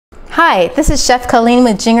Hi, this is Chef Colleen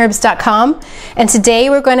with jingherbs.com, and today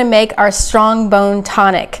we're going to make our strong bone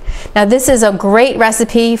tonic. Now this is a great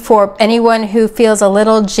recipe for anyone who feels a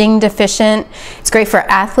little jing deficient. It's great for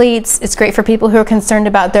athletes. It's great for people who are concerned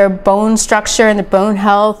about their bone structure and their bone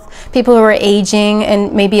health, people who are aging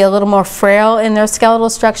and maybe a little more frail in their skeletal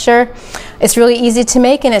structure. It's really easy to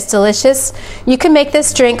make and it's delicious. You can make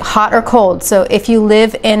this drink hot or cold. So if you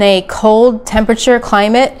live in a cold temperature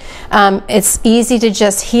climate, it's easy to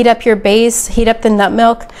just heat up your base, heat up the nut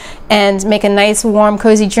milk, and make a nice warm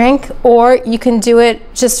cozy drink, or you can do it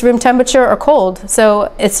just room temperature or cold.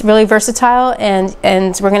 So it's really versatile, and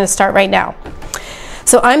we're going to start right now.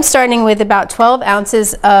 So I'm starting with about 12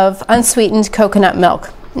 ounces of unsweetened coconut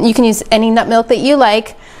milk. You can use any nut milk that you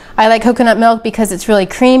like. I like coconut milk because it's really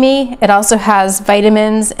creamy. It also has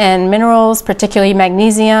vitamins and minerals, particularly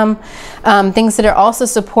magnesium, things that also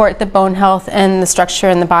support the bone health and the structure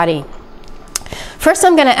in the body. First,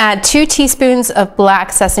 I'm going to add 2 teaspoons of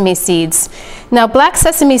black sesame seeds. Now, black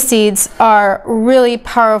sesame seeds are really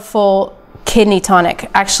powerful kidney tonic.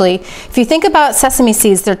 Actually, if you think about sesame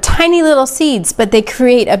seeds, they're tiny little seeds, but they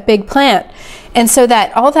create a big plant. And so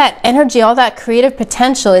that all that energy, all that creative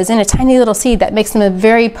potential is in a tiny little seed that makes them a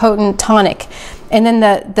very potent tonic. And then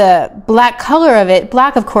the black color of it,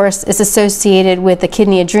 black of course, is associated with the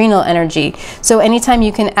kidney adrenal energy. So anytime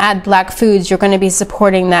you can add black foods, you're going to be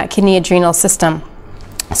supporting that kidney adrenal system.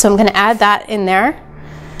 So I'm going to add that in there.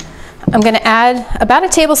 I'm going to add about a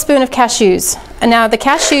tablespoon of cashews. And now the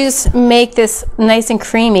cashews make this nice and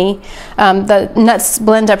creamy. The nuts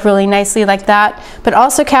blend up really nicely like that. But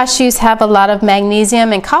also cashews have a lot of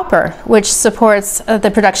magnesium and copper, which supports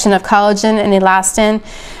the production of collagen and elastin.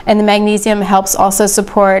 And the magnesium helps also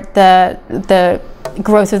support the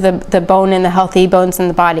growth of the bone and the healthy bones in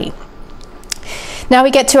the body. Now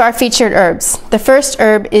we get to our featured herbs. The first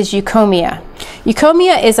herb is eucommia.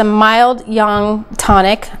 Eucommia is a mild yang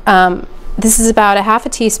tonic. This is about a half a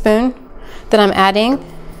teaspoon that I'm adding.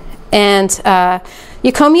 And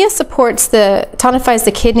eucommia tonifies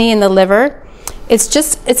the kidney and the liver.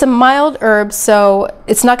 It's a mild herb, so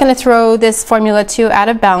it's not going to throw this formula too out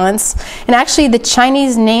of balance. And actually the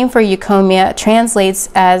Chinese name for eucommia translates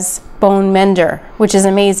as bone mender, which is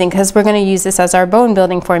amazing because we're going to use this as our bone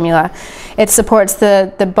building formula. It supports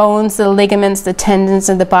the bones, the ligaments, the tendons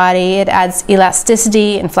of the body. It adds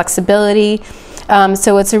elasticity and flexibility.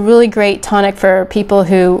 So it's a really great tonic for people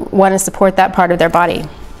who want to support that part of their body.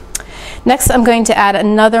 Next, I'm going to add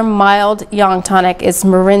another mild yang tonic, is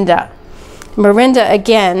morinda. Morinda,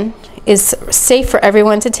 again, is safe for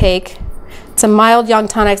everyone to take. It's a mild yang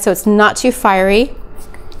tonic, so it's not too fiery.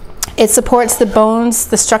 It supports the bones,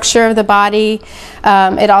 the structure of the body.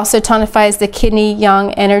 It also tonifies the kidney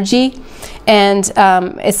yang energy, and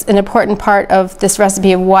it's an important part of this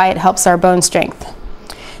recipe of why it helps our bone strength.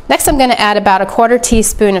 Next, I'm going to add about a 1/4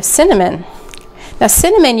 teaspoon of cinnamon. Now,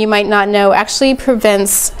 cinnamon, you might not know, actually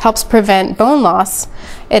helps prevent bone loss.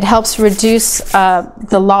 It helps reduce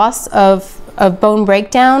the loss of bone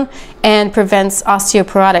breakdown and prevents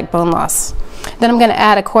osteoporotic bone loss. Then I'm going to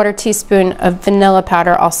add a 1/4 teaspoon of vanilla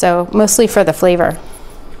powder also, mostly for the flavor.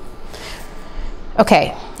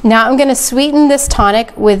 Okay, now I'm going to sweeten this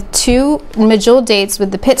tonic with 2 medjool dates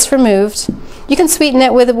with the pits removed. You can sweeten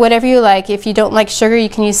it with whatever you like. If you don't like sugar, you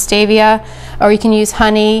can use stevia or you can use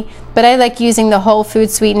honey, but I like using the whole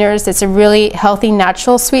food sweeteners. It's a really healthy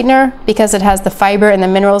natural sweetener because it has the fiber and the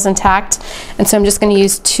minerals intact, and so I'm just going to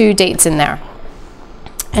use 2 dates in there.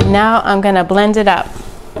 And now I'm going to blend it up.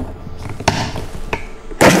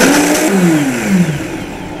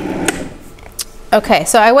 Okay,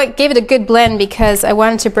 so I gave it a good blend because I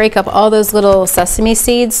wanted to break up all those little sesame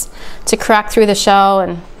seeds to crack through the shell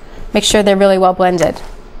and make sure they're really well blended.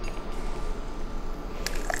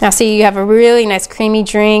 Now see, you have a really nice creamy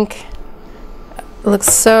drink. It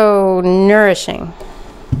looks so nourishing.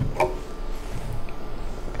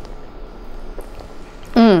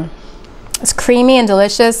 It's creamy and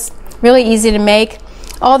delicious, really easy to make.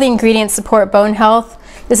 All the ingredients support bone health.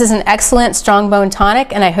 This is an excellent strong bone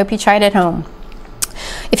tonic, and I hope you try it at home.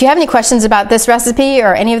 If you have any questions about this recipe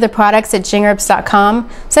or any of the products at jingherbs.com,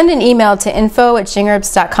 send an email to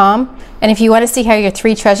info@jingherbs.com. And if you want to see how your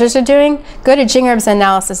 3 treasures are doing, go to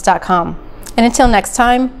jingherbsanalysis.com. And until next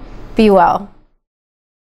time, be well.